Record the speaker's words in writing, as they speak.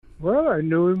Well, I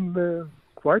knew him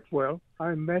quite well.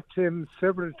 I met him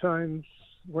several times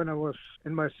when I was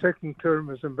in my second term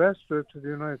as ambassador to the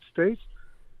United States,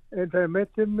 and I met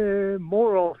him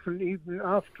more often even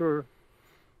after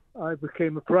I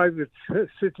became a private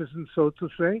citizen, so to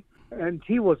say. And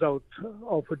he was out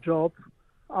of a job,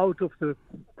 out of the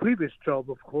previous job,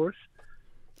 of course,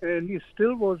 and he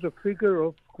still was a figure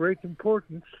of great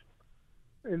importance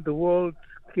in the world,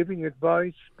 giving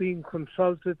advice, being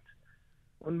consulted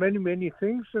on many, many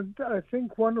things. And I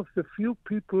think one of the few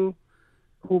people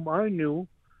whom I knew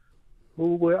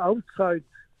who were outside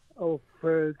of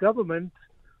government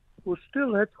who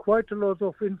still had quite a lot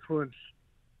of influence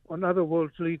on other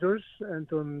world leaders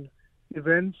and on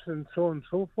events and so on and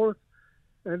so forth.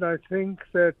 And I think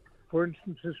that, for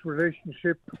instance, his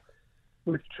relationship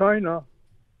with China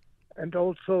and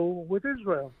also with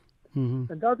Israel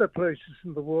and other places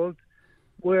in the world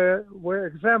were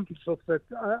examples of that.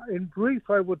 In brief,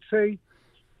 I would say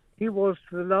he was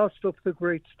the last of the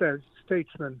great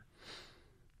statesmen.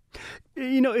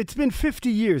 You know, it's been 50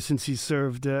 years since he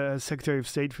served as Secretary of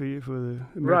State for the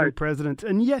American Right. president,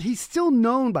 and yet he's still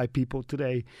known by people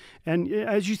today. And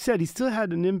as you said, he still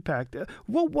had an impact.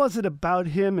 What was it about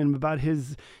him and about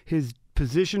his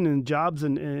position and jobs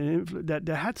and that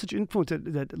had such influence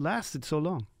that lasted so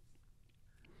long?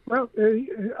 Well,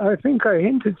 I think I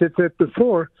hinted at that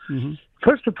before.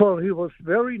 First of all, he was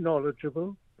very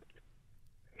knowledgeable.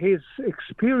 His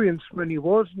experience when he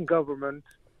was in government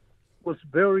was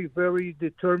very, very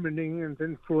determining and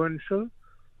influential.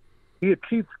 He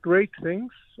achieved great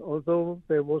things, although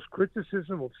there was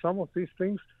criticism of some of these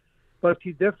things, but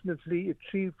he definitely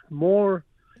achieved more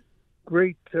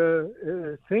great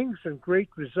things and great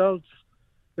results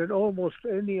than almost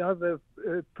any other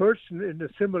person in a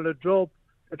similar job,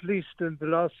 at least in the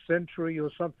last century or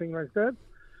something like that,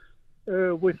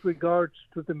 with regards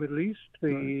to the Middle East,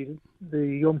 the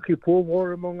Yom Kippur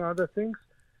War, among other things,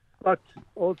 but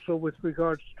also with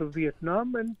regards to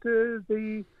Vietnam and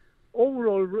the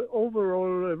overall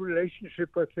relationship,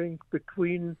 I think,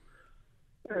 between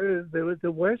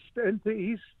the West and the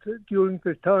East during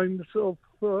the times of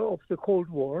the Cold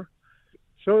War.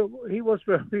 So he was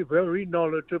very, very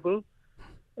knowledgeable,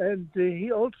 and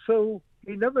he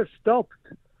never stopped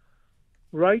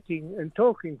writing and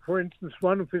talking. For instance,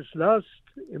 one of his last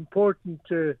important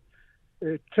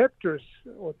chapters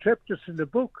in the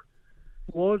book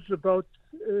was about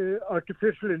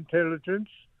artificial intelligence,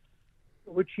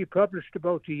 which he published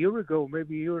about a year ago,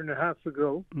 maybe a year and a half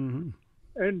ago.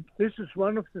 And this is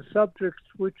one of the subjects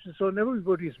which is on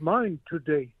everybody's mind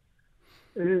today.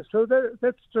 So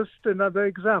that's just another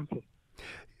example.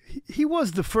 He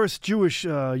was the first Jewish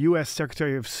U.S.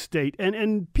 Secretary of State,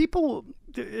 and people,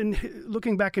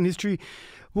 looking back in history,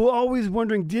 were always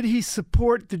wondering, did he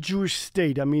support the Jewish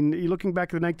state? I mean, looking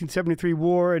back at the 1973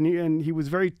 war, and he was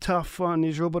very tough on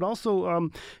Israel, but also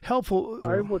helpful.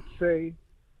 I would say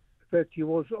that he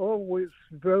was always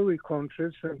very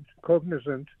conscious and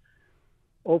cognizant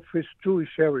of his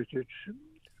Jewish heritage,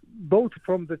 both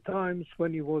from the times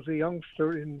when he was a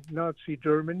youngster in Nazi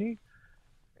Germany,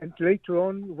 and later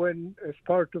on when, as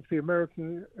part of the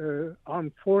American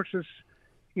armed forces,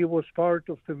 he was part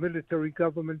of the military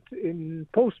government in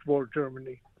post-war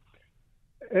Germany.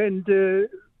 And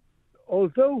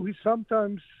although he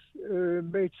sometimes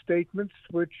made statements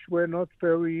which were not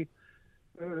very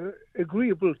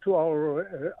agreeable to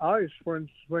our eyes, for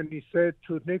instance, when he said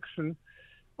to Nixon,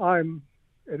 "I'm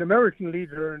an American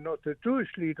leader and not a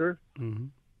Jewish leader,"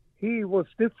 he was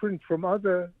different from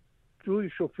other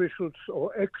Jewish officials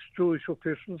or ex-Jewish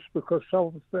officials, because some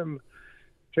of them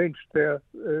changed their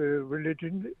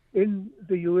religion in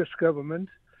the U.S. government.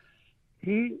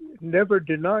 He never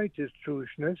denied his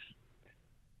Jewishness.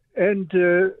 And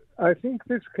I think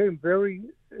this came very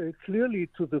clearly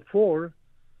to the fore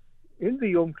in the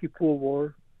Yom Kippur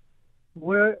War,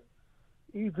 where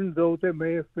even though there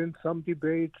may have been some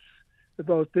debates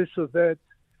about this or that,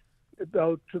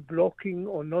 about blocking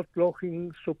or not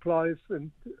blocking supplies,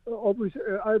 and obviously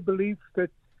I believe that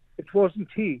it wasn't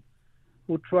he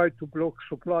who tried to block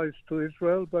supplies to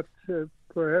Israel, but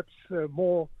perhaps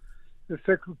more the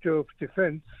Secretary of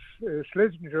Defense,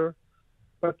 Schlesinger.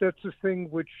 But that's a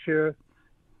thing which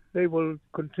they will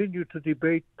continue to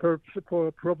debate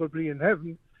probably in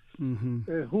heaven,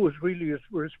 who is really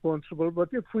responsible. But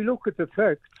if we look at the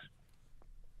facts,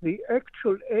 the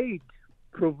actual aid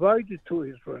provided to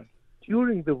Israel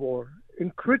during the war, in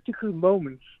critical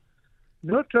moments,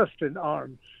 not just in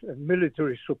arms and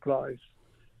military supplies,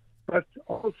 but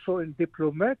also in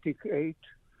diplomatic aid,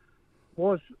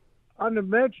 was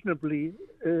unimaginably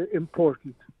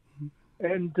important.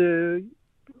 And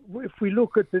if we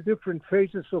look at the different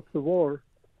phases of the war,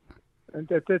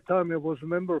 and at that time I was a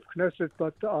member of Knesset,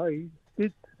 but I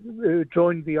did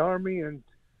join the army and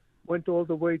went all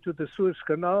the way to the Suez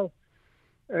Canal.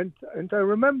 And I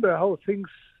remember how things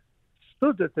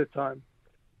stood at the time.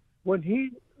 When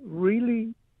he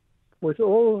really, with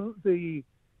all the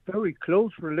very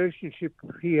close relationship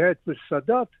he had with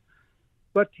Sadat,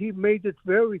 but he made it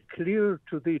very clear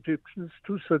to the Egyptians,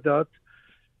 to Sadat,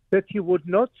 that he would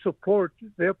not support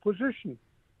their position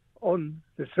on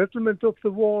the settlement of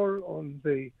the war, on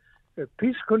the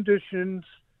peace conditions,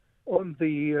 on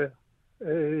the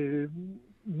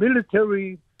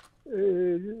military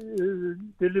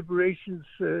deliberations,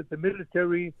 the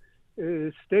military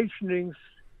stationings,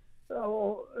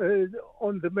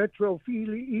 on the matter of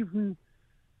even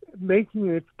making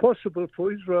it possible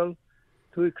for Israel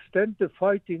to extend the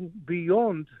fighting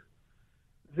beyond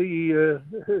the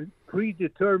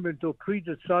predetermined or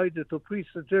pre-decided or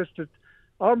pre-suggested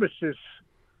armistice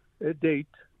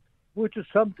date, which is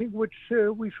something which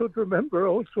we should remember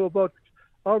also about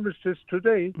armistice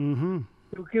today. Mm-hmm.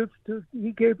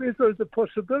 He gave Israel the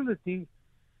possibility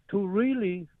to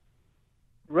really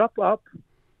wrap up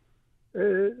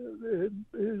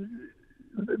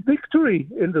victory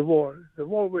in the war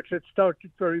which had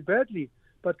started very badly,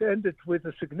 but ended with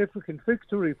a significant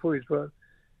victory for Israel.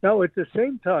 Now, at the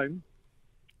same time,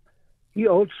 he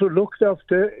also looked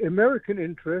after American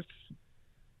interests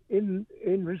in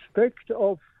respect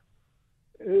of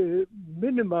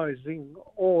minimizing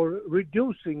or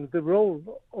reducing the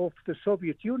role of the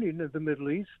Soviet Union in the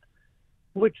Middle East,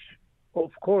 which,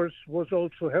 of course, was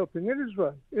also helping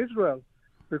Israel,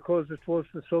 because it was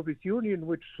the Soviet Union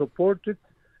which supported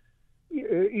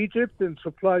Egypt and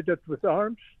supplied it with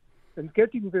arms. And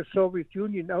getting the Soviet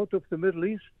Union out of the Middle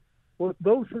East was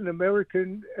both in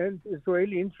American and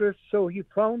Israeli interest, so he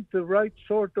found the right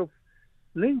sort of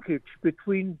linkage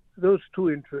between those two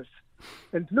interests.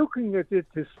 And looking at it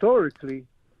historically,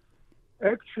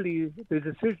 actually the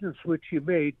decisions which he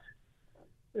made,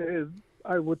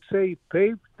 I would say,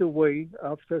 paved the way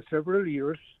after several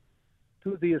years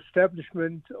to the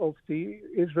establishment of the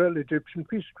Israel-Egyptian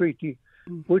peace treaty,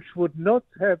 which would not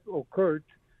have occurred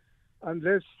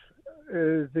unless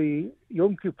the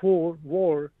Yom Kippur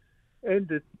War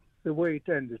ended the way it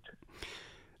ended.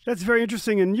 That's very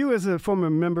interesting. And you, as a former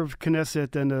member of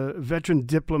Knesset and a veteran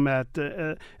diplomat,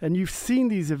 and you've seen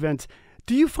these events,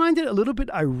 do you find it a little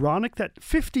bit ironic that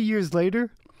 50 years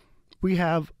later, we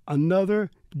have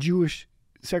another Jewish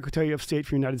Secretary of State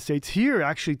for the United States here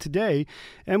actually today,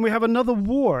 and we have another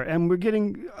war, and we're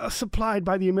getting supplied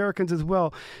by the Americans as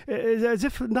well, as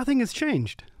if nothing has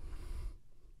changed?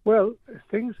 Well,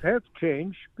 things have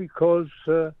changed because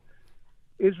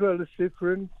Israel is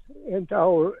different, and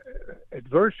our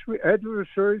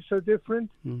adversaries are different,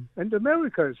 and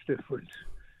America is different,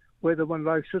 whether one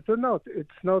likes it or not.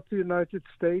 It's not the United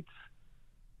States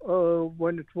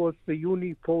when it was the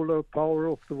unipolar power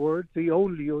of the world, the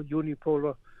only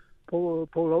unipolar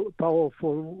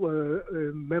powerful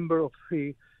member of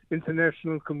the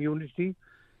international community.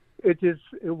 It is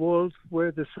a world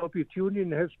where the Soviet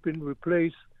Union has been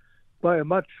replaced by a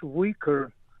much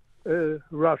weaker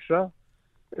Russia.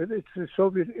 It's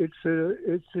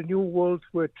a new world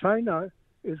where China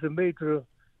is a major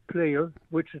player,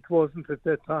 which it wasn't at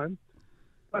that time.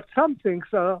 But some things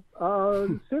are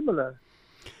similar.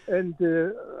 And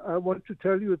I want to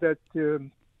tell you that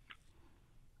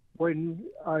when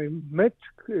I met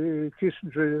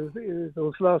Kissinger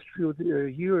those last few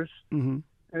years,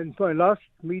 and my last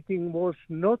meeting was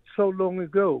not so long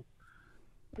ago,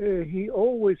 he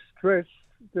always stressed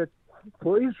that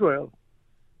for Israel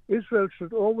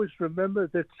should always remember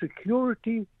that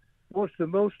security was the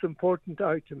most important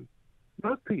item,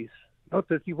 not peace. Not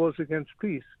that he was against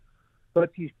peace,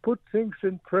 but he put things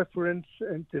in preference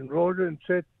and in order and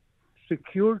said,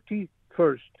 security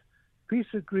first. Peace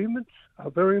agreements are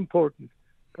very important,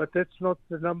 but that's not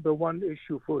the number one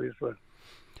issue for Israel.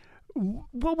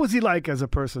 What was he like as a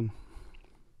person?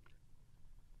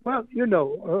 Well,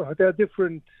 there are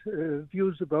different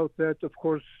views about that. Of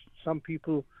course, some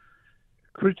people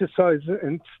criticize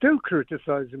and still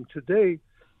criticize him today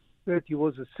that he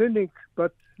was a cynic.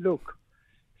 But look,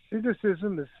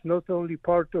 cynicism is not only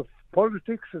part of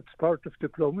politics, it's part of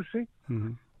diplomacy.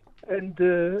 And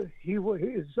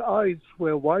his eyes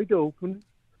were wide open.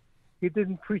 He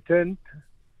didn't pretend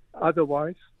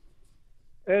otherwise.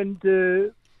 And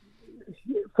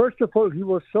first of all, he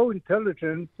was so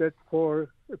intelligent that for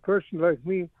a person like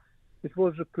me, it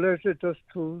was a pleasure just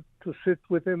to sit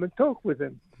with him and talk with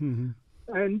him.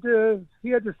 And he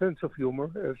had a sense of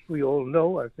humor, as we all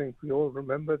know. I think we all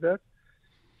remember that.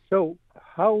 So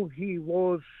how he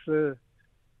was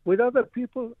with other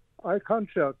people, I can't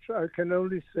judge. I can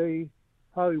only say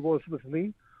how he was with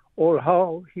me, or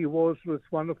how he was with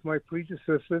one of my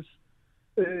predecessors,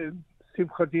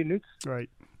 Simcha Dinitz, Right.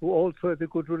 who also had a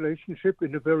good relationship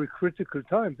in a very critical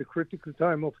time, the critical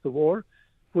time of the war,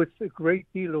 with a great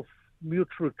deal of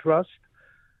mutual trust.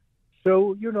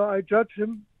 So, I judge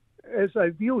him as I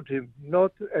viewed him,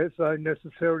 not as I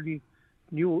necessarily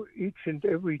knew each and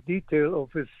every detail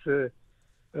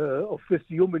of his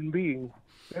human being.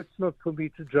 That's not for me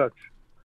to judge.